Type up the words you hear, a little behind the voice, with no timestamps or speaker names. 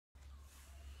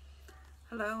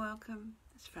Hello, welcome.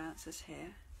 It's Frances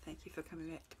here. Thank you for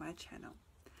coming back to my channel.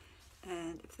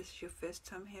 And if this is your first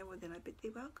time here, well then I bid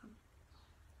thee welcome.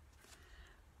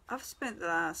 I've spent the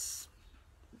last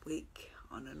week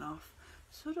on and off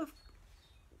sort of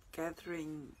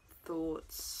gathering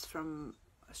thoughts from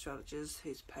astrologers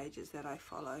whose pages that I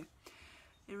follow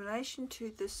in relation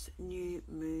to this new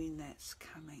moon that's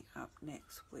coming up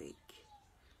next week.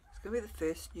 It's going to be the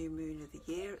first new moon of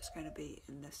the year. It's going to be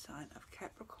in the sign of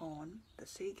Capricorn, the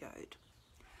sea goat.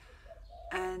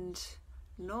 And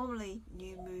normally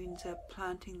new moons are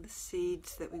planting the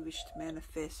seeds that we wish to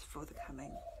manifest for the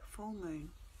coming full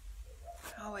moon.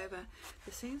 However,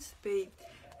 there seems to be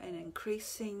an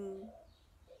increasing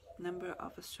number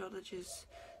of astrologers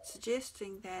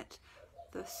suggesting that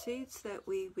the seeds that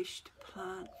we wish to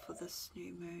plant for this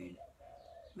new moon,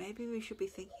 maybe we should be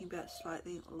thinking about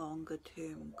slightly longer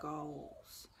term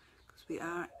goals, because we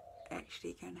are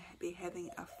actually going to be having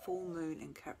a full moon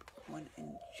in Capricorn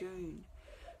in June.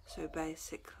 So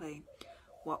basically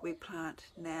what we plant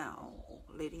now,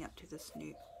 leading up to this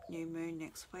new moon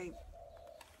next week,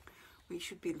 we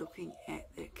should be looking at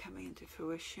it coming into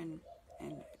fruition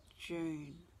in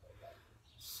June.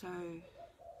 So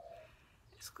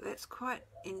that's quite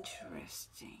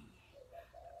interesting.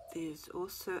 There's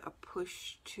also a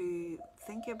push to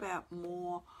think about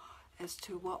more as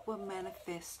to what we're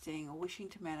manifesting or wishing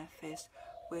to manifest,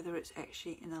 whether it's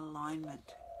actually in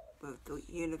alignment with the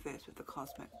universe, with the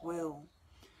cosmic will,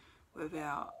 with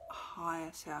our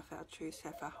higher self, our true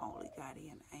self, our holy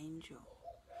guardian angel.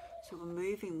 So we're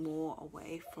moving more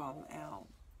away from our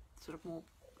sort of more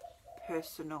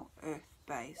personal,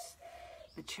 earth-based,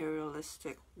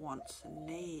 materialistic wants and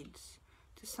needs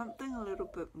to something a little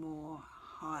bit more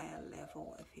higher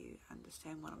level, if you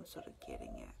understand what I'm sort of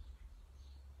getting at.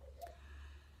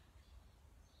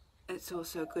 It's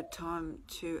also a good time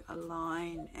to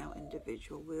align our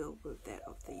individual will with that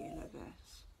of the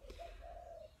universe.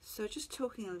 So just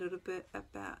talking a little bit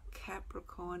about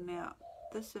Capricorn now.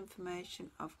 This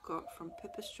information I've got from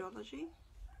Pip Astrology.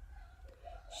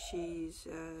 She's,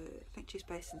 I think she's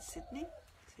based in Sydney,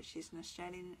 so she's an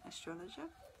Australian astrologer.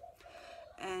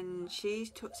 And she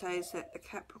says that the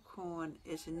Capricorn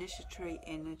is initiatory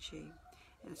energy,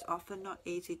 and it's often not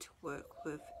easy to work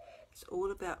with. It's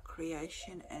all about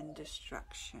creation and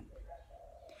destruction.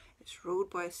 It's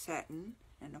ruled by Saturn,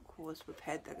 and of course we've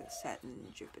had the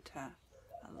Saturn-Jupiter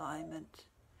alignment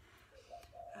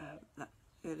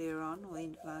earlier on, or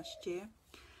end of last year.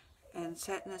 And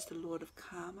Saturn is the Lord of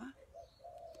Karma.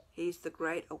 He's the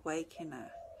great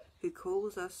awakener who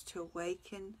calls us to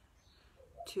awaken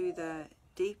to the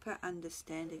deeper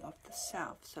understanding of the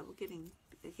self. So we're getting,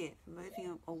 again,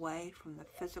 moving away from the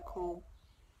physical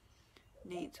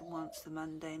needs and wants, the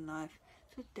mundane life,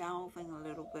 so delving a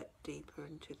little bit deeper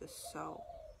into the soul.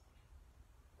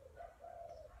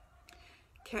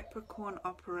 Capricorn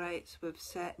operates with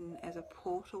Saturn as a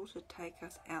portal to take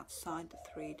us outside the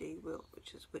 3D world,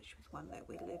 which is one that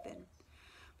we live in,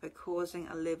 by causing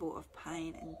a level of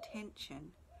pain and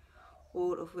tension,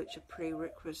 all of which are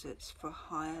prerequisites for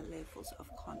higher levels of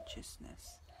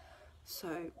consciousness.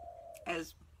 So,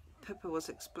 as Pippa was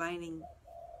explaining,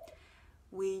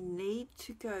 we need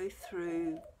to go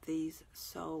through these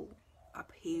soul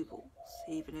upheavals.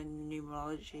 Even in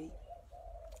numerology,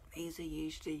 these are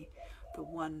usually the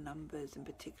 1 numbers, and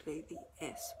particularly the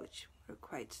S, which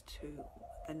equates to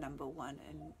the number 1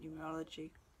 in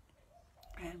numerology.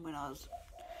 And when I was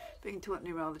being taught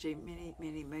numerology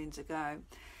many moons ago,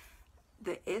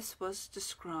 the S was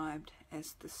described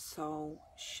as the soul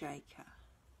shaker.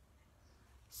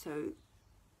 So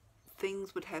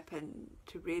things would happen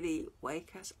to really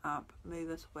wake us up, move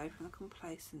us away from the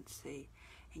complacency,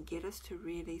 and get us to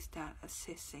really start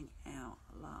assessing our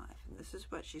life. And this is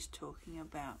what she's talking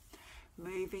about,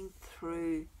 moving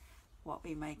through what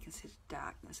we may consider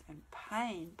darkness and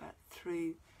pain, but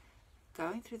through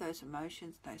going through those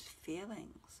emotions, those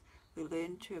feelings, we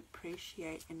learn to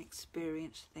appreciate and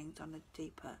experience things on a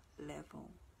deeper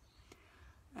level.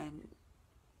 And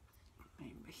I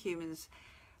mean, humans,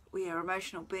 we are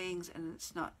emotional beings, and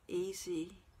it's not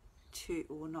easy to,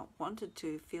 or not wanted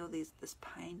to, feel this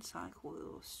pain cycle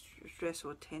or stress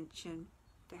or tension,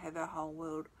 to have our whole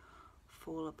world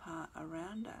fall apart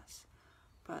around us.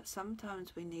 But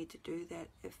sometimes we need to do that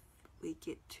if we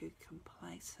get too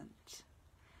complacent.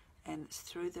 And it's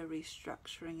through the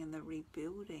restructuring and the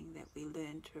rebuilding that we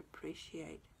learn to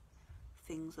appreciate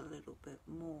things a little bit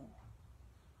more.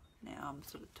 Now I'm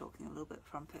sort of talking a little bit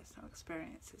from personal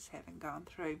experiences, having gone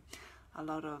through a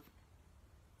lot of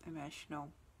emotional,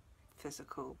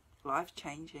 physical,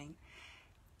 life-changing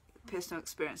personal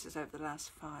experiences over the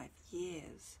last 5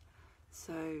 years.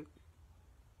 So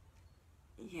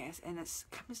Yes, and it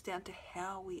comes down to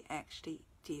how we actually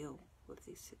deal with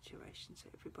these situations. So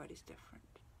everybody's different.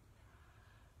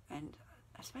 And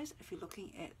I suppose if you're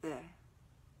looking at the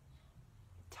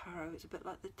tarot, it's a bit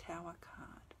like the Tower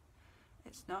card.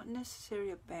 It's not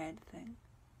necessarily a bad thing,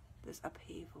 this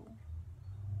upheaval.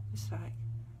 It's like,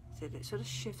 so it sort of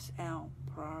shifts our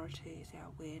priorities,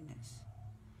 our awareness,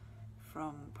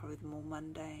 from probably the more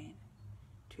mundane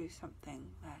to something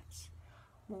that's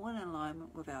more in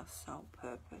alignment with our soul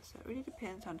purpose. It really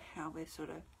depends on how we're sort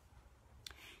of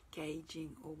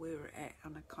gauging or where we're at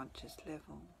on a conscious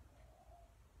level.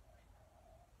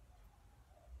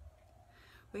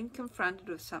 When confronted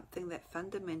with something that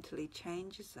fundamentally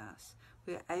changes us,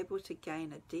 we are able to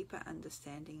gain a deeper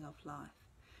understanding of life,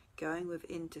 going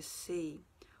within to see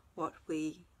what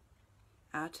we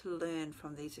are to learn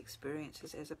from these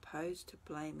experiences as opposed to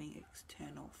blaming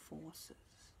external forces.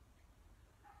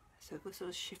 So we're sort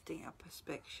of shifting our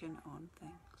perspective on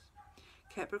things.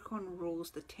 Capricorn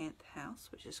rules the 10th house,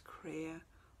 which is career,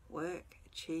 work,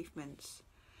 achievements.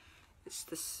 It's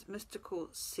this mystical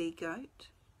sea goat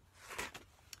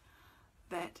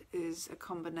that is a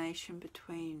combination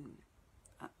between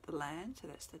the land, so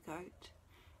that's the goat,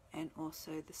 and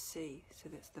also the sea, so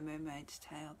that's the mermaid's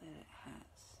tail that it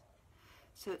has.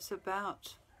 So it's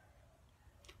about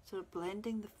sort of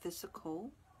blending the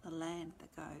physical, the land,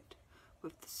 the goat,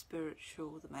 with the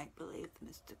spiritual, the make-believe, the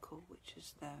mystical, which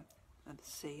is the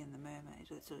sea and the mermaid,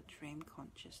 that sort of dream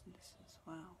consciousness as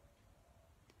well.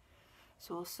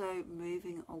 It's also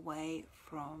moving away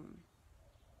from,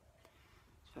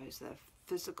 I suppose, the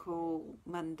physical,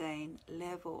 mundane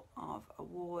level of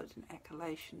awards and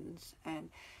accolations, and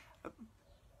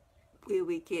where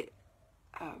we get,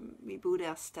 we build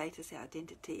our status, our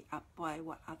identity up by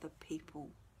what other people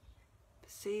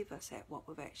perceive us at, what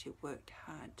we've actually worked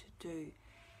hard to do,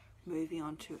 moving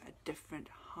on to a different,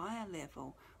 higher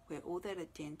level where all that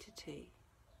identity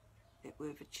that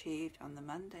we've achieved on the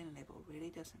mundane level really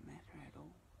doesn't matter at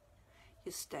all.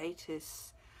 Your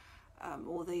status,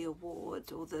 all the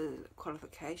awards, all the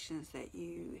qualifications that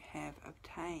you have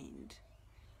obtained,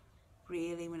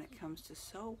 really when it comes to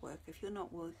soul work, if you're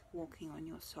not walking on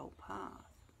your soul path,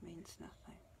 means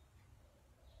nothing.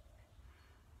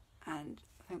 And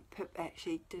I think Pip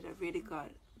actually did a really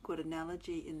good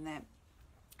analogy in that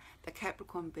the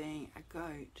Capricorn, being a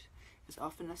goat, is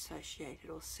often associated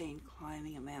or seen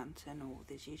climbing a mountain, or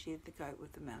there's usually the goat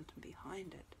with the mountain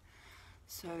behind it.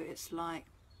 So it's like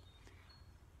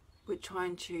we're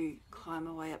trying to climb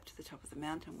our way up to the top of the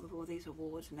mountain with all these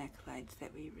awards and accolades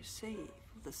that we receive,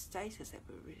 the status that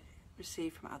we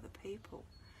receive from other people.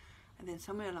 And then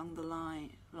somewhere along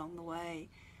the way,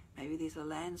 maybe there's a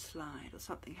landslide or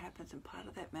something happens and part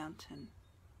of that mountain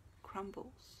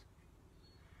crumbles.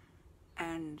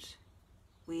 And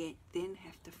we then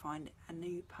have to find a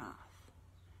new path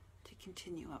to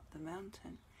continue up the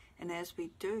mountain. And as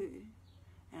we do,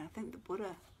 and I think the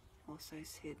Buddha also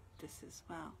said this as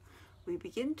well, we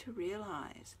begin to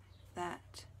realize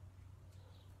that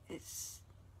it's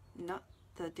not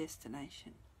the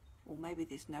destination, or maybe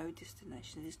there's no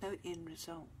destination, there's no end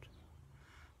result.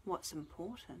 What's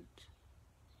important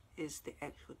is the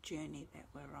actual journey that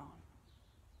we're on.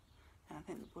 And I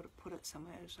think the Buddha put it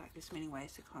somewhere, it's like there's many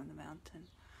ways to climb the mountain,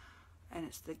 and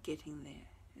it's the getting there.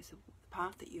 It's the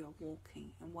path that you are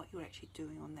walking and what you're actually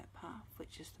doing on that path,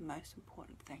 which is the most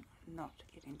important thing, not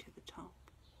getting to the top.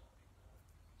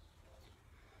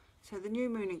 So the new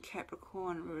moon in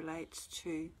Capricorn relates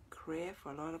to career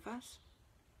for a lot of us,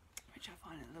 which I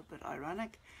find a little bit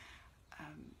ironic.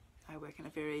 I work in a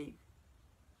very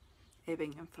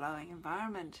ebbing and flowing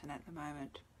environment, and at the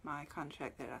moment my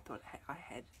contract that I thought I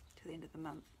had to the end of the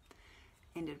month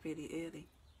ended really early.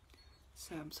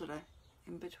 So I'm sort of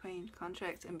in between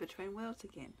contracts, in between worlds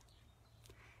again.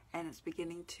 And it's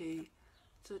beginning to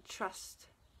sort of trust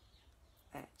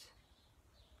that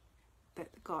the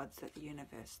gods, that the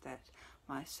universe, that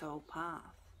my soul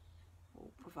path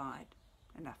will provide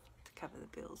enough to cover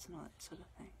the bills and all that sort of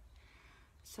thing.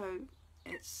 So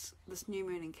it's this new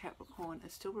moon in Capricorn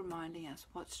is still reminding us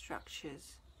what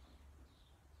structures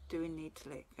do we need to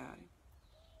let go,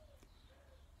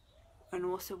 and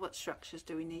also what structures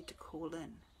do we need to call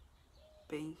in.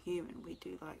 Being human, we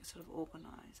do like sort of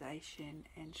organisation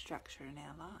and structure in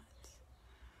our lives.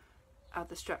 Are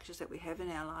the structures that we have in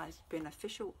our lives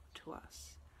beneficial to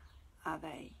us? Are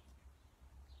they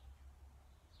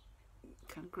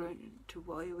congruent to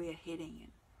where we are heading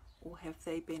in? Or have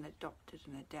they been adopted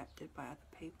and adapted by other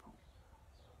people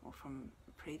or from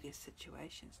previous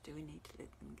situations? Do we need to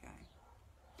let them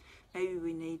go? Maybe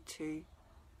we need to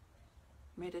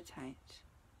meditate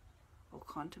or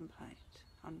contemplate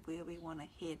on where we want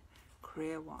to head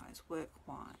career-wise,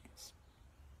 work-wise,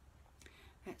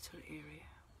 that sort of area.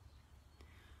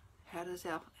 How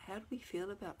do we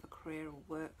feel about the career or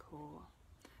work or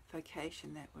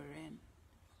vocation that we're in?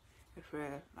 If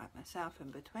we're, like myself,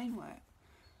 in between work,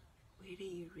 where do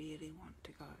you really want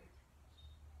to go?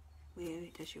 Where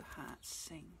does your heart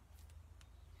sing?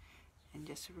 And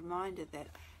just a reminder that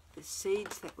the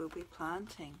seeds that we'll be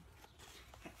planting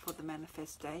for the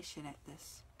manifestation at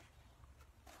this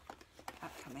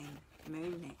upcoming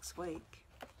moon next week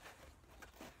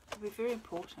will be very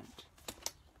important.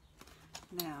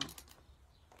 Now,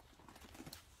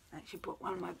 I actually brought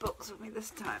one of my books with me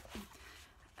this time.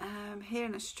 Here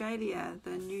in Australia,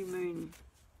 the new moon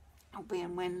will be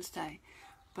on Wednesday,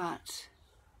 but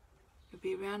it'll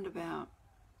be around about,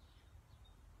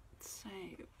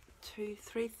 say,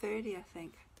 3:30, I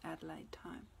think, Adelaide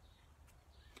time.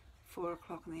 4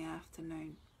 o'clock in the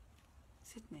afternoon,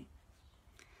 Sydney.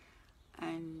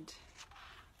 And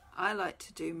I like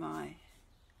to do my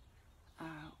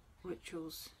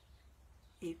rituals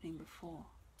evening before,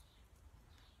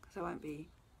 because I won't be,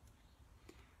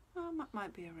 well, I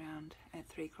might be around at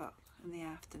 3 o'clock in the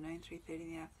afternoon, 3:30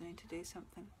 in the afternoon to do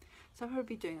something. So I'll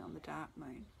probably be doing it on the dark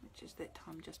moon, which is that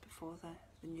time just before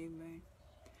the new moon.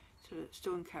 So it's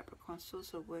still in Capricorn, still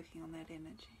sort of working on that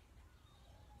energy.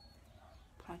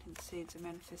 Planting the seeds of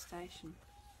manifestation.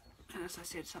 And as I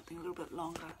said, something a little bit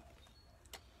longer.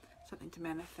 Something to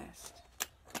manifest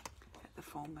at the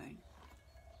full moon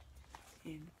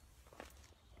in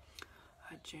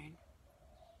June.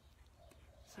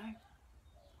 So,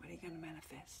 what are you going to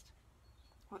manifest?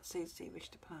 What seeds do you wish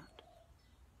to plant?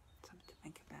 Something to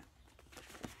think about.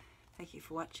 Thank you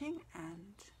for watching,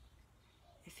 and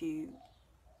if you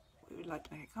would like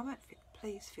to make a comment,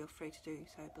 please feel free to do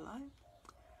so below.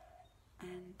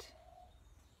 And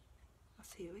I'll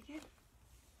see you again.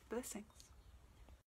 Blessings.